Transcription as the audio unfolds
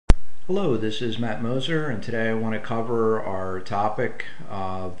Hello, this is Matt Moser, and today I want to cover our topic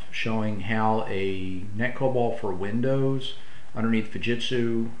of showing how a NETCOBOL for Windows underneath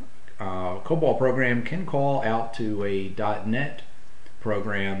Fujitsu COBOL program can call out to a .NET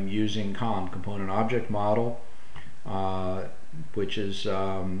program using COM, Component Object Model, which is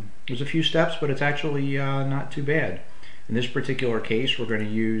there's a few steps, but it's actually not too bad. In this particular case, we're going to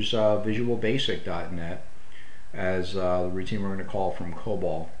use Visual Basic.NET as the routine we're going to call from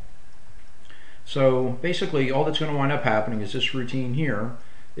COBOL. So basically all that's going to wind up happening is this routine here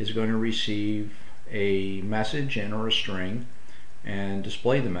is going to receive a message and or a string and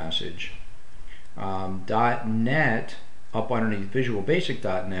display the message. .NET up underneath Visual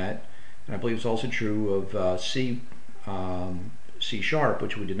Basic.NET, and I believe it's also true of C#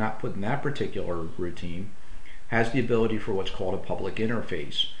 which we did not put in that particular routine, has the ability for what's called a public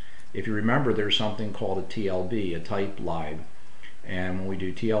interface. If you remember, there's something called a TLB, a type lib. And when we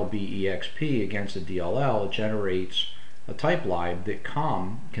do TLB EXP against a DLL, it generates a type lib that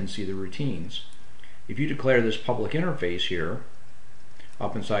COM can see the routines. If you declare this public interface here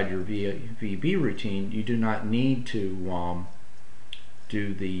up inside your VB routine, you do not need to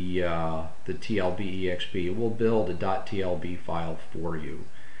do the TLB EXP. It will build a .TLB file for you,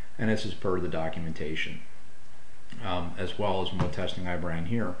 and this is per the documentation, as well as more testing I ran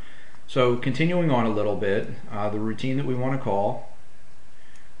here. So continuing on a little bit, the routine that we want to call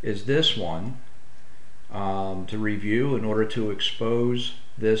is this one. To review, in order to expose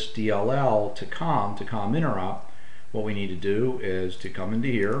this DLL to COM Interop, what we need to do is to come into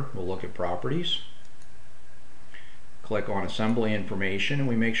here, we'll look at properties, click on assembly information, and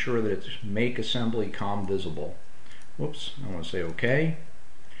we make sure that it's make assembly COM visible. Whoops, I want to say OK,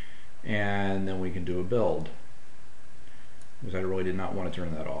 and then we can do a build, because I really did not want to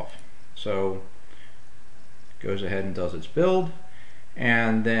turn that off. So it goes ahead and does its build,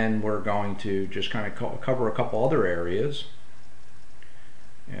 and then we're going to just kind of cover a couple other areas,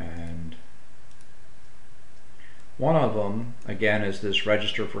 and one of them again is this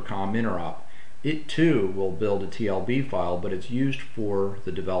register for COM Interop. It too will build a TLB file, but it's used for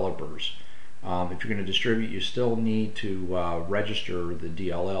the developers. If you're going to distribute, you still need to register the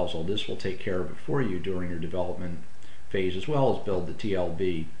DLL, so this will take care of it for you during your development phase, as well as build the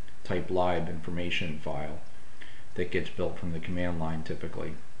TLB type lib information file that gets built from the command line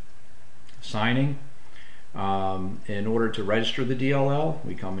typically. Signing. In order to register the DLL,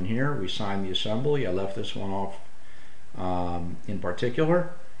 we come in here, we sign the assembly. I left this one off in particular,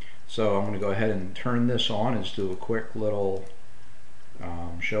 so I'm going to go ahead and turn this on and just do a quick little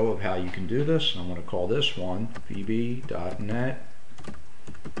show of how you can do this. I'm going to call this one VB.NET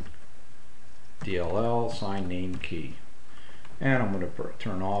DLL sign name key, and I'm going to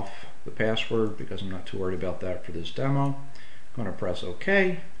turn off the password because I'm not too worried about that for this demo. I'm going to press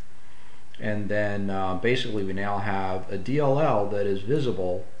OK, and then basically we now have a DLL that is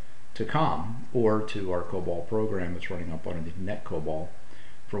visible to COM or to our COBOL program that's running up under the NETCOBOL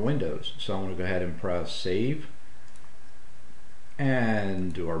for Windows. So I'm going to go ahead and press save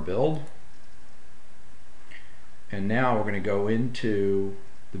and do our build, and now we're going to go into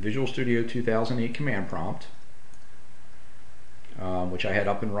the Visual Studio 2008 command prompt, which I had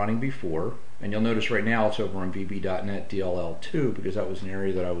up and running before, and you'll notice right now it's over on VB.NET DLL2 because that was an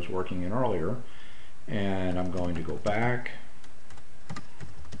area that I was working in earlier. And I'm going to go back,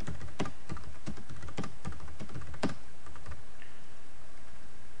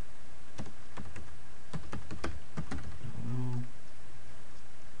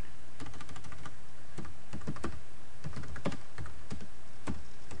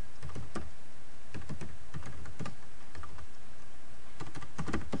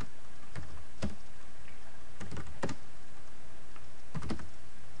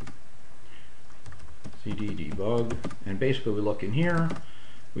 CD debug, and basically we look in here,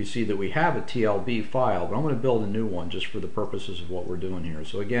 we see that we have a TLB file, but I'm going to build a new one just for the purposes of what we're doing here.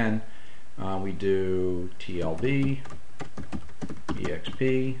 So again, we do TLB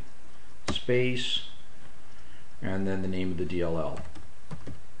EXP space and then the name of the DLL.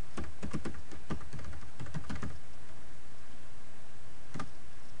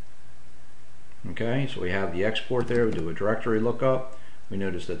 Okay, so we have the export there. We do a directory lookup. We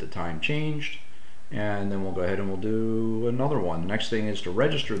notice that the time changed, and then we'll go ahead and we'll do another one. The next thing is to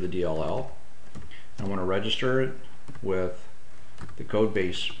register the DLL. I want to register it with the code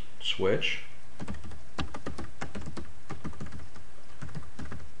base switch.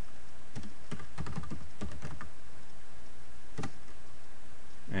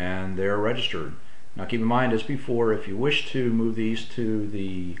 And they're registered. Now keep in mind, as before, if you wish to move these to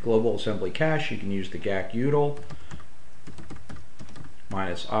the global assembly cache, you can use the GAC util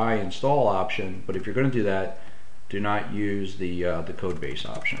 -I install option, but if you're going to do that, do not use the code base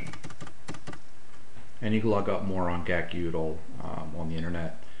option. And you can look up more on GAC-UTIL on the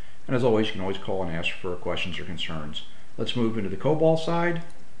internet. And as always, you can always call and ask for questions or concerns. Let's move into the COBOL side.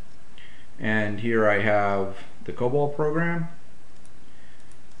 And here I have the COBOL program.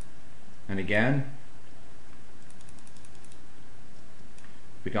 And again,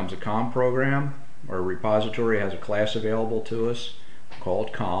 becomes a COM program. Our repository has a class available to us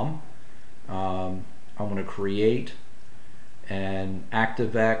called COM. I'm going to create an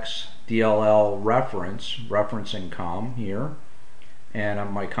ActiveX DLL referencing COM here,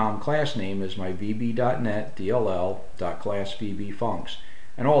 and my COM class name is my vb.net DLL.class vbfuncs.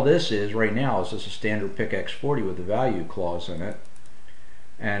 And all this is right now is just a standard PIC-X40 with a value clause in it,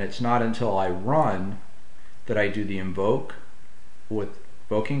 and it's not until I run that I do the invoking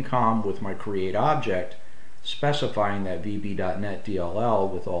COM with my create object, specifying that vb.net DLL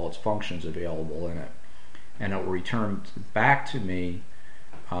with all its functions available in it, and it will return back to me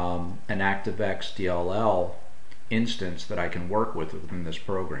an ActiveX DLL instance that I can work with within this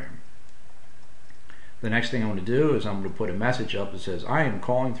program. The next thing I'm going to do is I'm going to put a message up that says I am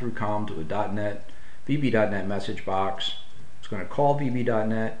calling through COM to a vb.net message box. It's going to call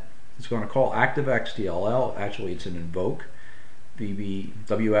vb.net. It's going to call ActiveX DLL. Actually, it's an invoke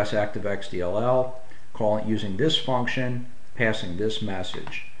ws ActiveX DLL, calling using this function, passing this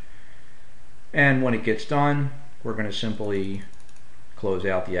message. And when it gets done, we're going to simply close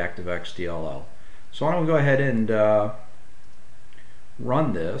out the ActiveX DLL. So I'm going to go ahead and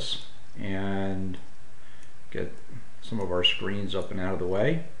run this and get some of our screens up and out of the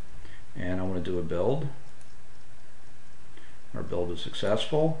way. And I'm going to do a build. Our build is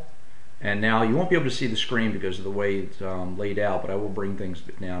successful. And now you won't be able to see the screen because of the way it's laid out, but I will bring things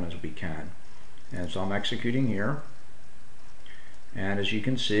down as we can. And so I'm executing here. And as you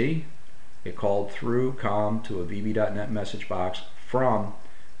can see, it called through COM to a vb.net message box from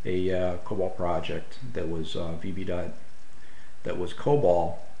a COBOL project that was that was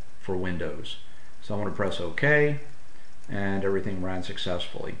COBOL for Windows. So I'm going to press OK, and everything ran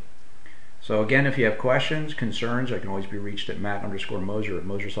successfully. So again, if you have questions, concerns, I can always be reached at matt_moser at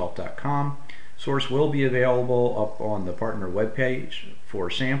mosersoft.com. Source will be available up on the partner webpage for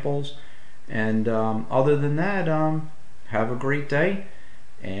samples. And other than that, have a great day,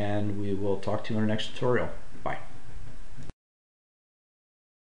 and we will talk to you in our next tutorial.